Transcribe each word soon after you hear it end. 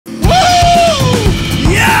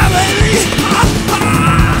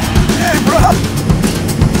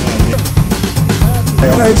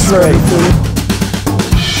That's right.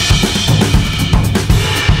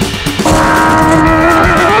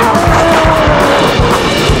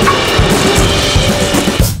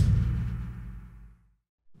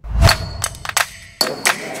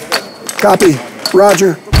 Copy.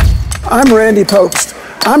 Roger. I'm Randy Pobst.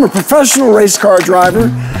 I'm a professional race car driver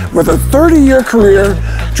with a 30-year career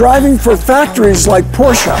driving for factories like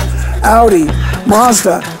Porsche, Audi,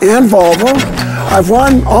 Mazda, and Volvo. I've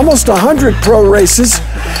won almost 100 pro races,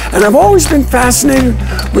 and I've always been fascinated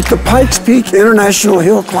with the Pikes Peak International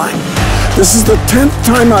Hill Climb. This is the 10th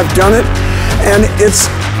time I've done it, and it's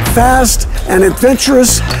fast and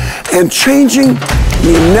adventurous and changing.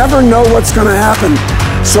 You never know what's going to happen.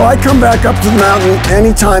 So I come back up to the mountain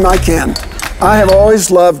anytime I can. I have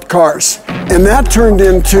always loved cars, and that turned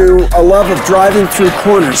into a love of driving through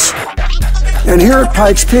corners. And here at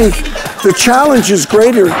Pikes Peak, the challenge is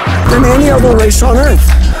greater than any other race on earth.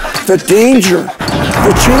 The danger,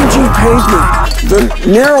 the changing pavement, the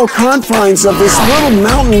narrow confines of this little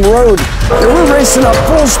mountain road. And we're racing up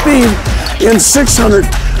full speed in 600,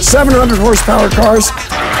 700 horsepower cars.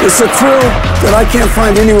 It's a thrill that I can't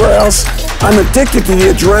find anywhere else. I'm addicted to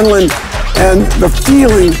the adrenaline and the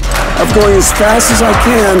feeling of going as fast as I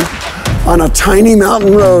can on a tiny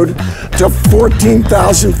mountain road to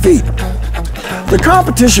 14,000 feet. The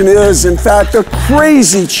competition is, in fact, a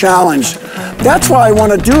crazy challenge. That's why I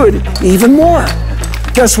want to do it even more.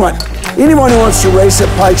 Guess what? Anyone who wants to race at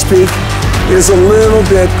Pikes Peak is a little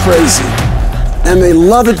bit crazy, and they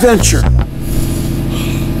love adventure.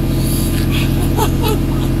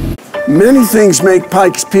 Many things make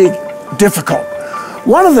Pikes Peak difficult.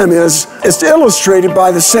 One of them is, it's illustrated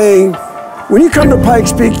by the saying, when you come to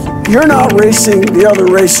Pikes Peak, you're not racing the other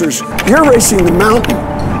racers, you're racing the mountain.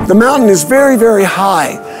 The mountain is very, very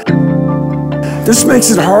high. This makes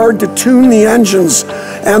it hard to tune the engines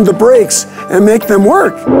and the brakes and make them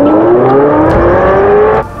work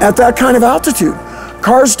at that kind of altitude.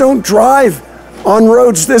 Cars don't drive on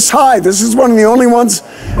roads this high. This is one of the only ones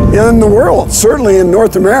in the world, certainly in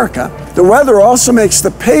North America. The weather also makes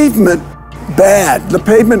the pavement bad. The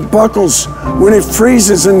pavement buckles when it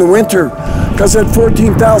freezes in the winter, because at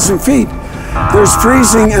 14,000 feet, there's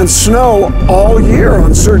freezing and snow all year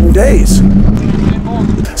on certain days.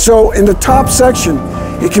 So in the top section,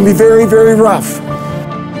 it can be very, very rough.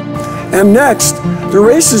 And next, the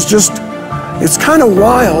race is just, it's kind of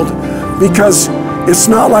wild because it's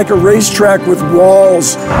not like a racetrack with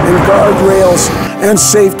walls and guardrails and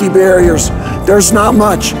safety barriers. There's not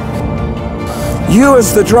much. You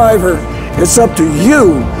as the driver, it's up to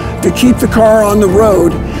you to keep the car on the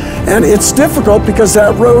road. And it's difficult because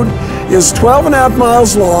that road is 12.5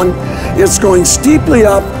 miles long, it's going steeply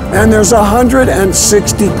up, and there's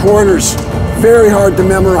 160 corners. Very hard to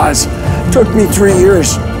memorize. Took me 3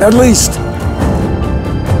 years, at least.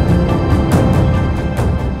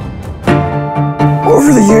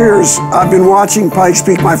 Over the years, I've been watching Pikes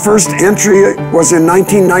Peak. My first entry was in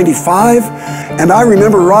 1995, and I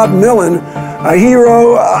remember Rod Millen, a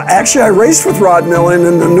hero. Actually, I raced with Rod Millen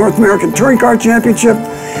in the North American Touring Car Championship.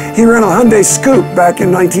 He ran a Hyundai Scoop back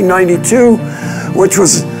in 1992, which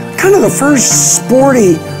was kind of the first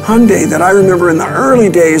sporty Hyundai that I remember in the early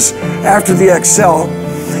days after the XL.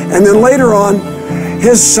 And then later on,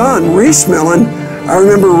 his son, Reese Millen, I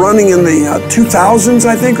remember running in the 2000s,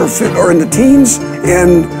 I think, or in the teens,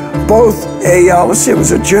 in both let's see, it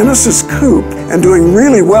was a Genesis Coupe, and doing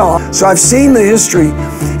really well. So I've seen the history,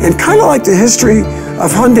 and kind of like the history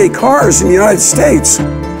of Hyundai cars in the United States,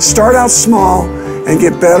 start out small and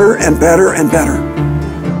get better and better and better.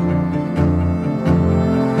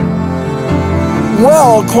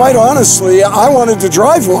 Well, quite honestly, I wanted to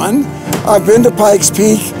drive one. I've been to Pikes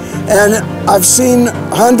Peak, and I've seen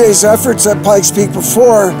Hyundai's efforts at Pikes Peak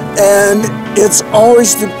before, and it's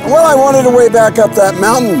always, well, I wanted a way back up that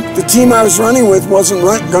mountain. The team I was running with wasn't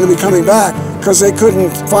going to be coming back because they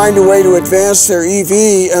couldn't find a way to advance their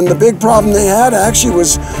EV, and the big problem they had actually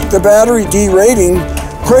was the battery derating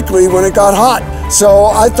quickly when it got hot. So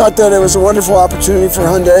I thought that it was a wonderful opportunity for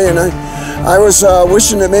Hyundai, and I was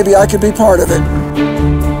wishing that maybe I could be part of it.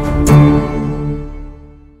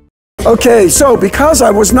 Okay, so because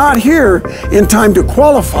I was not here in time to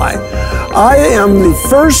qualify, I am the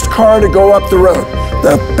first car to go up the road.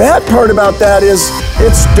 The bad part about that is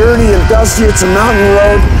it's dirty and dusty, it's a mountain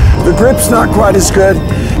road, the grip's not quite as good,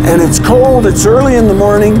 and it's cold, it's early in the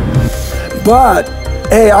morning, but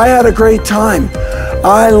hey, I had a great time.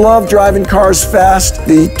 I love driving cars fast.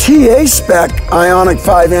 The TA Spec IONIQ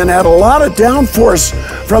 5N had a lot of downforce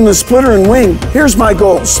from the splitter and wing. Here's my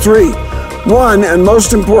goals, 3. 1, and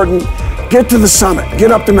most important, get to the summit, get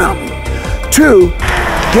up the mountain. 2,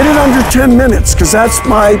 get it under 10 minutes, because that's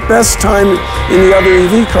my best time in the other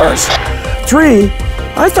EV cars. 3,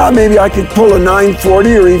 I thought maybe I could pull a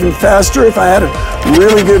 940 or even faster if I had a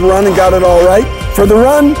really good run and got it all right. For the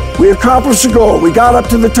run, we accomplished the goal. We got up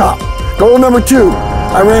to the top. Goal number 2,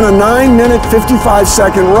 I ran a 9-minute,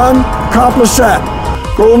 55-second run, accomplished that.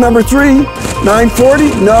 Goal number 3,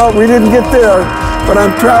 940, no, we didn't get there, but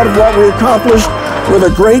I'm proud of what we accomplished with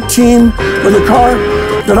a great team, with a car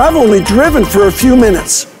that I've only driven for a few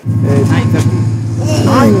minutes.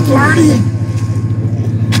 930.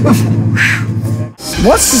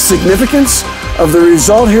 What's the significance of the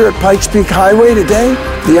result here at Pikes Peak Highway today?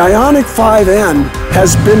 The IONIQ N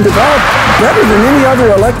has been developed better than any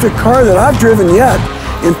other electric car that I've driven yet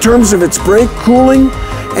in terms of its brake cooling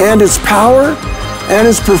and its power and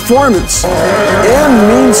its performance. N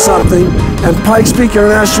means something, and Pikes Peak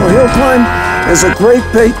International Hill Climb is a great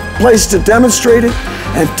place to demonstrate it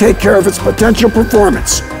and take care of its potential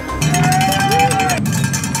performance.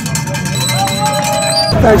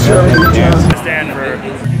 Thanks, Shirley.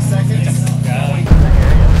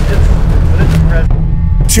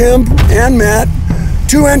 Tim and Matt,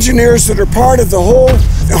 2 engineers that are part of the whole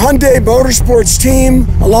Hyundai Motorsports team,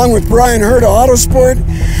 along with Brian Herta Autosport,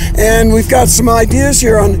 and we've got some ideas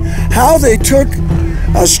here on how they took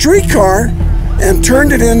a street car and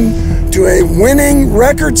turned it into a winning,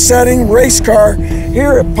 record-setting race car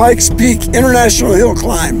here at Pikes Peak International Hill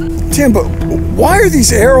Climb. Tim, but why are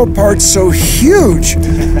these aero parts so huge?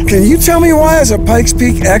 Can you tell me why, as a Pikes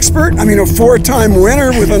Peak expert? I mean, a 4-time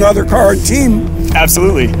winner with another car and team.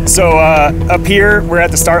 Absolutely. So up here, we're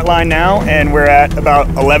at the start line now, and we're at about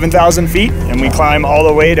 11,000 feet, and we climb all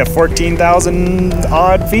the way to 14,000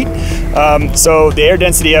 odd feet. So the air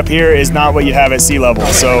density up here is not what you have at sea level.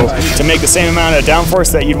 So to make the same amount of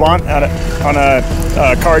downforce that you'd want on a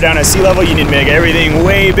car down at sea level, you need to make everything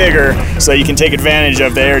way bigger so you can take advantage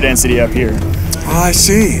of the air density up here. I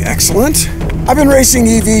see. Excellent. I've been racing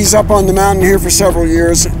EVs up on the mountain here for several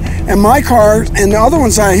years, and my car and the other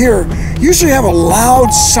ones I hear usually have a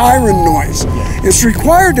loud siren noise. Yeah. It's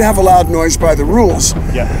required to have a loud noise by the rules.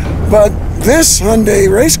 Yeah. But this Hyundai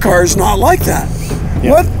race car is not like that.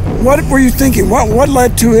 Yeah. What were you thinking? What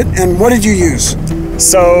led to it, and what did you use?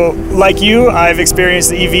 So, like you, I've experienced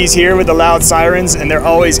the EVs here with the loud sirens, and they're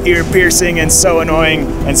always ear-piercing and so annoying,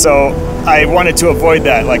 and so I wanted to avoid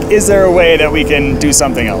that. Like, is there a way that we can do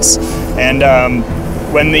something else? And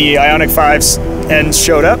when the IONIQ N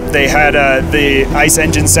showed up, they had the ICE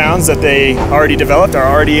engine sounds that they already developed are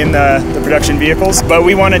already in the production vehicles, but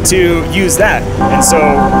we wanted to use that. And so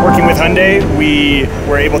working with Hyundai, we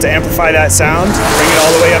were able to amplify that sound, bring it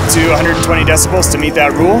all the way up to 120 decibels to meet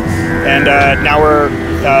that rule. And now we're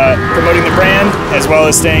promoting the brand, as well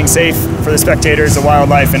as staying safe for the spectators, the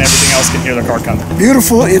wildlife, and everything else can hear the car coming.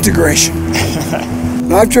 Beautiful integration.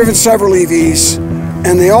 I've driven several EVs,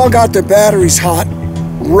 and they all got their batteries hot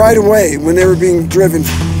right away when they were being driven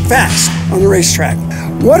fast on the racetrack.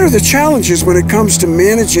 What are the challenges when it comes to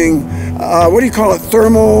managing, what do you call it,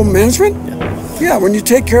 thermal management? Yeah, when you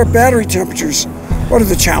take care of battery temperatures, what are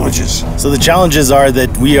the challenges? So the challenges are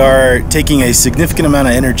that we are taking a significant amount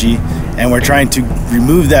of energy and we're trying to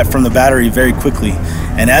remove that from the battery very quickly.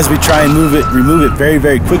 And as we try and remove it very,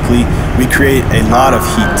 very quickly, we create a lot of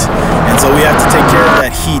heat. And so we have to take care of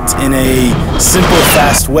that heat in a simple,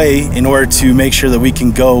 fast way in order to make sure that we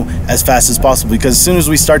can go as fast as possible. Because as soon as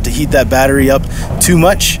we start to heat that battery up too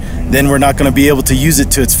much, then we're not going to be able to use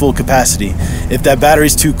it to its full capacity. If that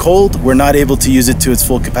battery's too cold, we're not able to use it to its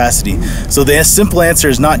full capacity. So the simple answer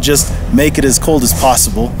is not just make it as cold as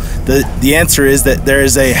possible. The answer is that there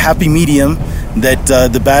is a happy medium, that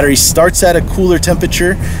the battery starts at a cooler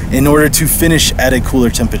temperature in order to finish at a cooler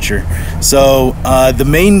temperature. So the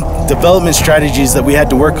main development strategies that we had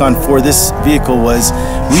to work on for this vehicle was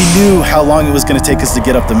we knew how long it was going to take us to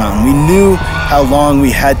get up the mountain. We knew how long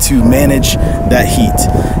we had to manage that heat.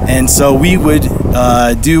 And so we would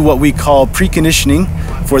do what we call preconditioning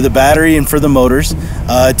for the battery and for the motors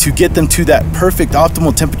to get them to that perfect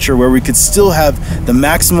optimal temperature where we could still have the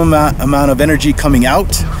maximum amount of energy coming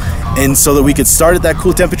out, and so that we could start at that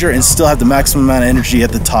cool temperature and still have the maximum amount of energy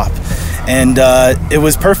at the top. And it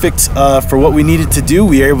was perfect for what we needed to do.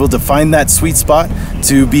 We were able to find that sweet spot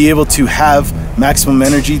to be able to have maximum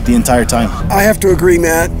energy the entire time. I have to agree,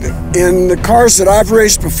 Matt. In the cars that I've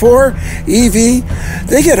raced before, EV,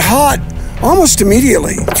 they get hot almost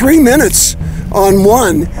immediately. 3 minutes on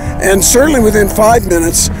one, and certainly within 5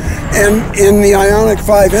 minutes. And in the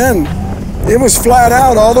IONIQ N, it was flat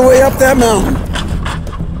out all the way up that mountain.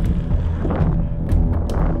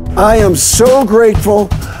 I am so grateful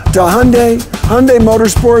to Hyundai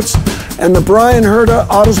Motorsports, and the Brian Herta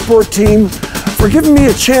Autosport team for giving me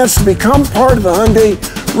a chance to become part of the Hyundai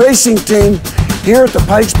racing team here at the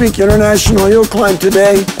Pikes Peak International Hill Climb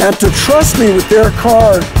today, and to trust me with their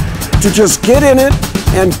car to just get in it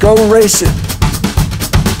and go race it.